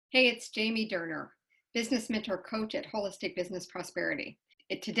Hey, it's Jamie Derner, business mentor coach at Holistic Business Prosperity.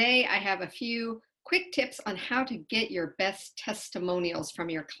 Today, I have a few quick tips on how to get your best testimonials from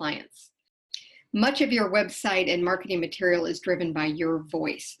your clients. Much of your website and marketing material is driven by your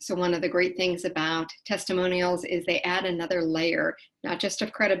voice. So one of the great things about testimonials is they add another layer, not just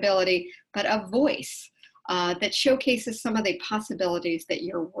of credibility, but of voice that showcases some of the possibilities that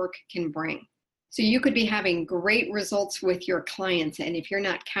your work can bring. So you could be having great results with your clients, and if you're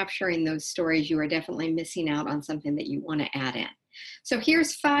not capturing those stories, you are definitely missing out on something that you want to add in. So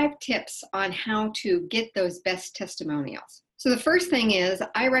here's 5 tips on how to get those best testimonials. So the first thing is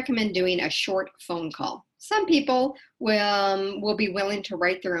I recommend doing a short phone call. Some people will be willing to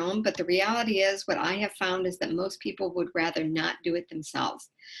write their own, but the reality is what I have found is that most people would rather not do it themselves.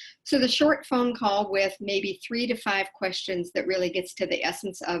 So the short phone call with maybe 3 to 5 questions that really gets to the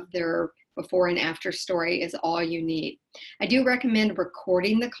essence of their before and after story is all you need. I do recommend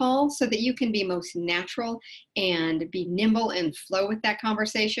recording the call so that you can be most natural and be nimble and flow with that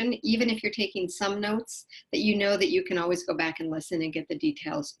conversation, even if you're taking some notes, that you know that you can always go back and listen and get the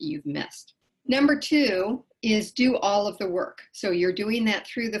details you've missed. Number 2 is do all of the work. So you're doing that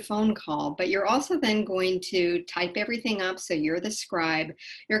through the phone call, but you're also then going to type everything up. So you're the scribe.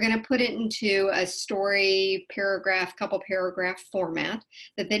 You're going to put it into a story paragraph, couple paragraph format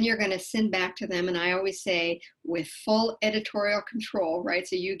that then you're going to send back to them. And I always say with full editorial control, right?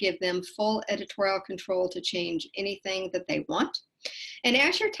 So you give them full editorial control to change anything that they want. And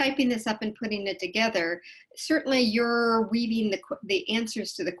as you're typing this up and putting it together, certainly you're weaving the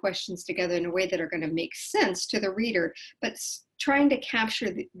answers to the questions together in a way that are going to make sense to the reader, but trying to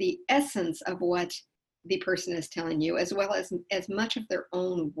capture the essence of what the person is telling you, as well as much of their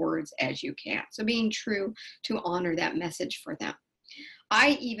own words as you can. So being true to honor that message for them.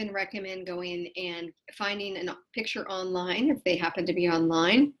 I even recommend going and finding a picture online, if they happen to be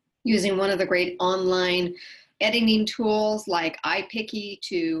online, using one of the great online editing tools like iPicky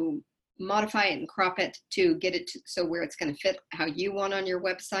to modify it and crop it to get it so where it's going to fit how you want on your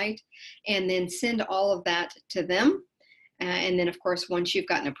website, and then send all of that to them. And then, of course, once you've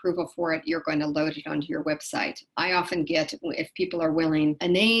gotten approval for it, you're going to load it onto your website. I often get, if people are willing, a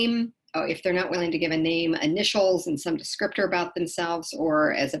name. If they're not willing to give a name, initials and some descriptor about themselves,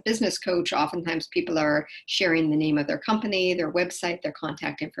 or as a business coach, oftentimes people are sharing the name of their company, their website, their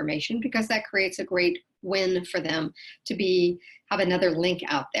contact information, because that creates a great win for them to have another link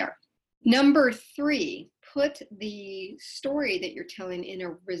out there. Number 3, put the story that you're telling in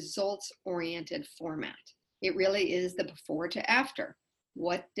a results-oriented format. It really is the before to after.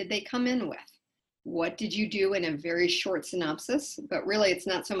 What did they come in with? What did you do in a very short synopsis? But really, it's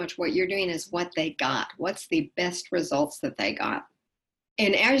not so much what you're doing as what they got. What's the best results that they got?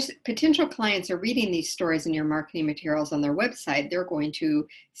 And as potential clients are reading these stories in your marketing materials on their website, they're going to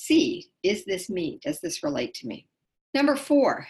see, is this me? Does this relate to me? Number 4,